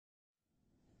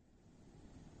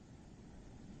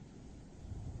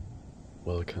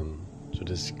Welcome to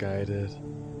this guided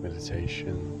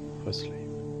meditation for sleep.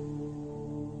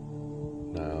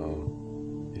 Now,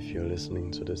 if you're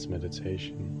listening to this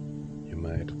meditation, you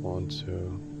might want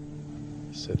to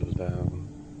settle down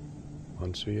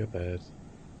onto your bed,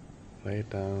 lay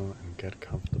down and get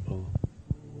comfortable.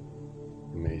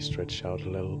 You may stretch out a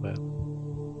little bit,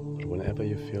 but whenever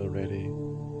you feel ready,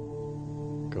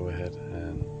 go ahead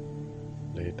and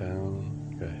lay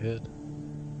down your head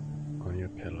on your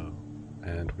pillow.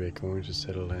 And we're going to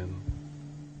settle in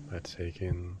by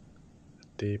taking a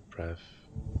deep breath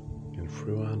in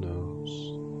through our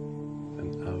nose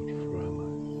and out through our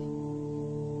mouth.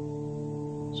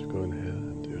 So go ahead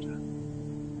and do that.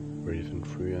 Breathe in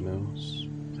through your nose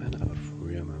and out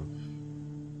through your mouth.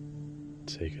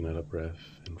 Take another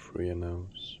breath in through your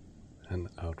nose and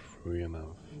out through your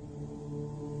mouth.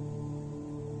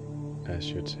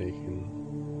 As you're taking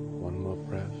one more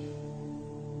breath,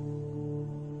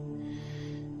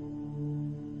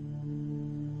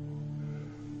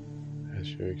 as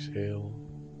you exhale,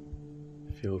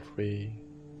 feel free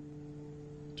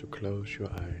to close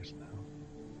your eyes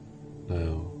now.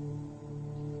 Now,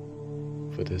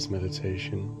 for this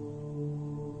meditation,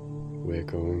 we're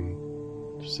going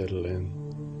to settle in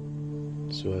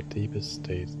to our deepest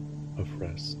state of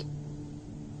rest.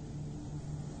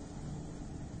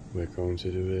 We're going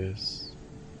to do this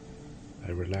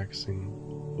by relaxing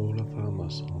all of our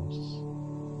muscles.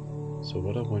 So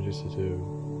what I want you to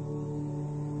do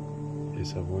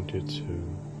is I want you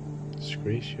to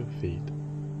squeeze your feet,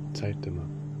 tighten them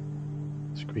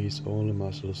up. Squeeze all the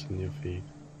muscles in your feet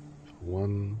for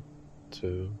 1,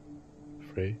 2,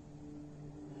 3,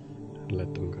 and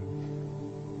let them go.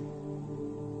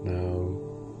 Now,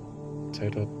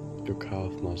 tighten up your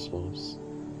calf muscles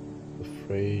for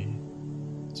 3,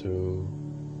 2,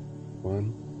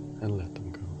 1, and let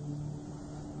them go.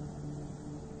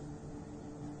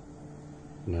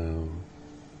 Now,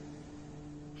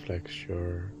 flex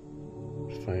your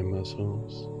thigh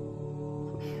muscles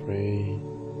for 3,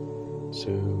 2,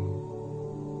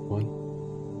 1,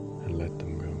 and let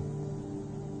them go.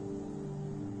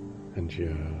 And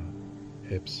your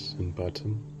hips and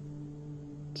bottom,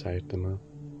 tighten them up.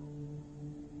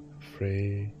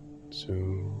 3, 2,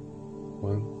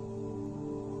 1,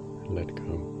 and let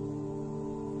go.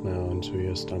 Now onto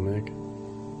your stomach,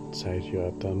 tighten your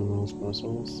abdominal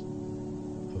muscles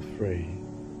for 3,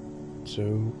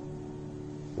 2,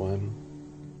 1,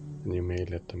 and you may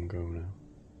let them go now.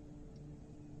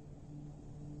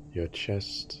 Your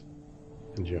chest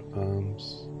and your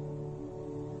arms,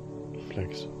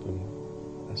 flex them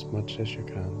as much as you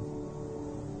can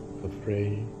for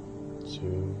 3,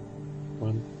 2,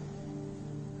 1,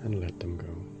 and let them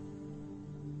go.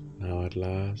 Now at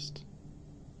last,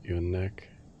 your neck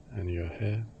and your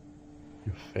head,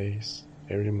 your face,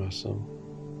 every muscle,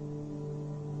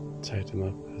 tighten them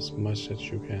up as much as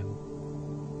you can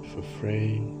for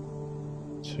 3,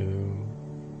 2,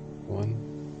 1,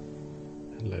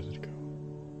 and let it go.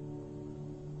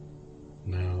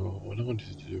 Now, what I want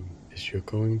you to do is you're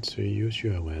going to use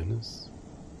your awareness,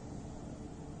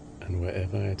 and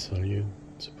wherever I tell you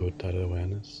to put that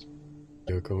awareness,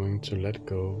 you're going to let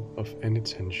go of any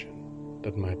tension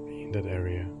that might be in that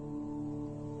area.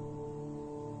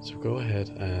 So go ahead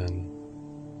and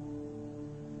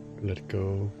let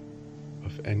go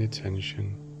of any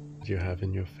tension that you have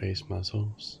in your face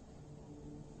muscles.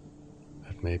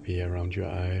 That may be around your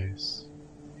eyes,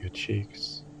 your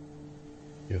cheeks,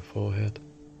 your forehead.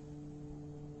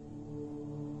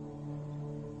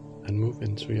 And move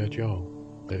into your jaw.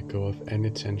 Let go of any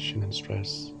tension and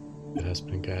stress that has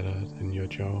been gathered in your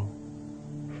jaw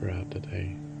throughout the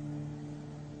day.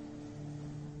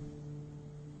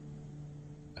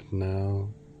 And now,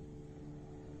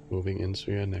 moving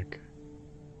into your neck,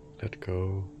 let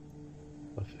go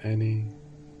of any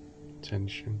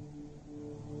tension,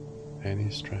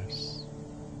 any stress.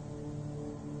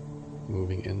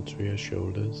 Moving into your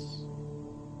shoulders,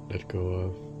 let go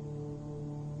of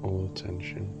all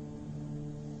tension.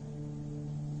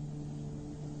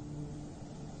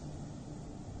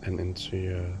 And into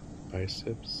your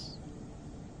biceps,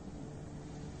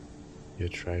 your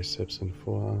triceps and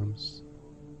forearms,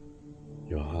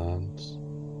 your hands,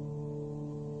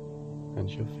 and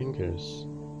your fingers.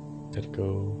 Let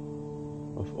go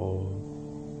of all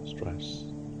stress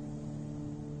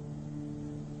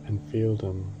and feel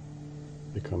them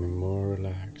becoming more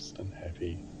relaxed and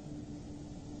heavy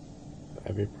for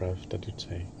every breath that you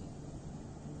take.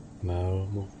 Now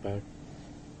move back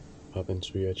up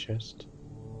into your chest,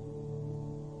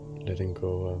 letting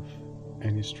go of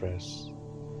any stress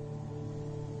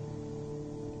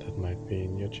that might be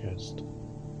in your chest.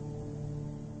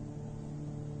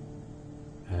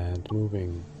 and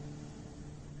moving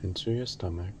into your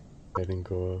stomach, letting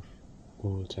go of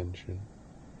all tension,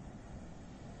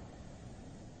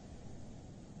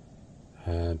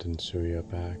 and into your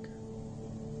back,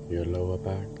 your lower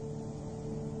back,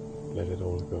 let it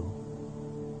all go.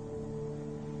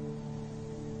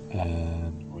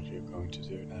 And what you're going to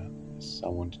do now is I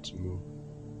want you to move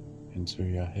into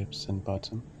your hips and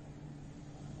bottom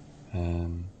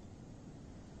and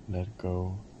let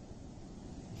go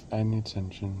of any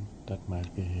tension that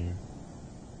might be here.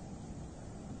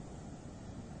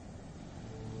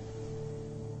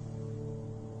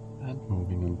 And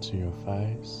moving onto your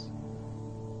thighs,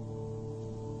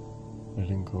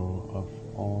 letting go of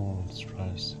all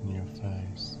stress in your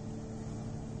thighs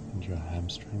and your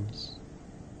hamstrings,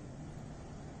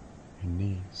 your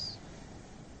knees,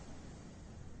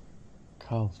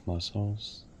 calf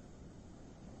muscles,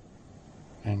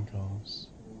 ankles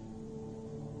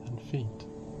and feet,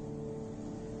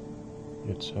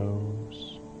 your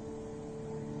toes,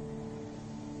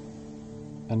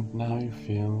 and now you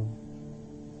feel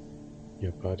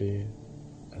your body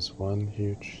as one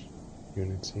huge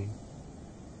unity,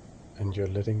 and you're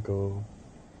letting go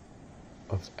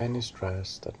of any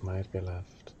stress that might be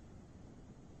left.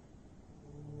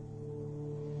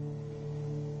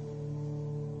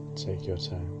 Take your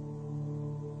time.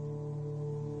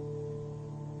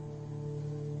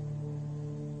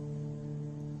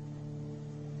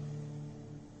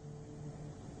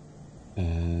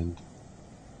 And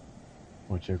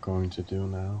what you're going to do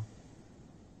now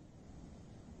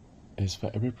is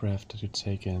for every breath that you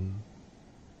take in,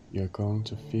 you're going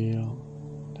to feel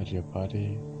that your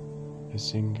body is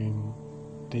sinking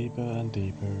deeper and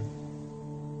deeper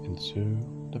into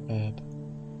the bed,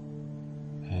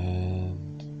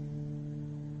 and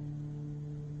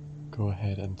go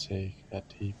ahead and take a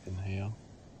deep inhale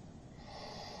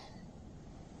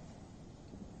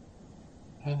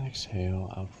and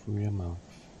exhale out through your mouth,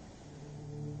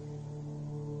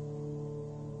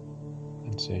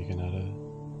 and take another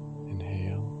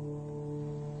inhale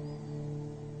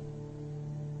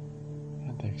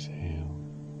and exhale.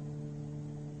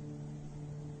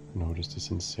 Notice the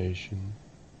sensation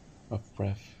of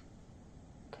breath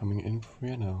coming in through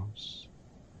your nose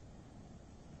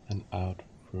and out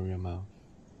through your mouth.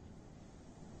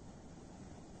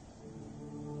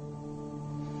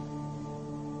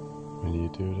 When you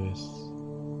do this,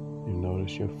 you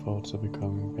notice your thoughts are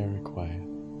becoming very quiet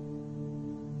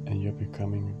and you're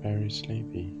becoming very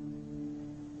sleepy.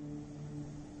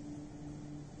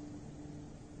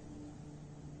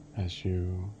 As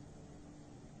you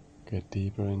get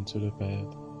deeper into the bed,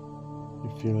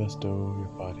 you feel as though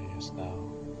your body is now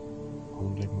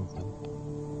only movement,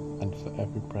 and for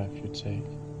every breath you take,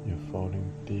 you're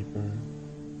falling deeper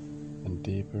and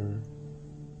deeper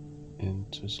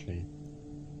into sleep.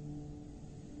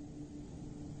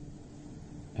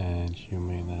 And you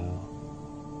may now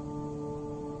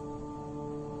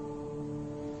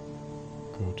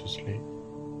go to sleep.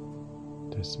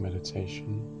 This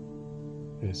meditation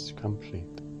is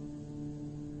complete.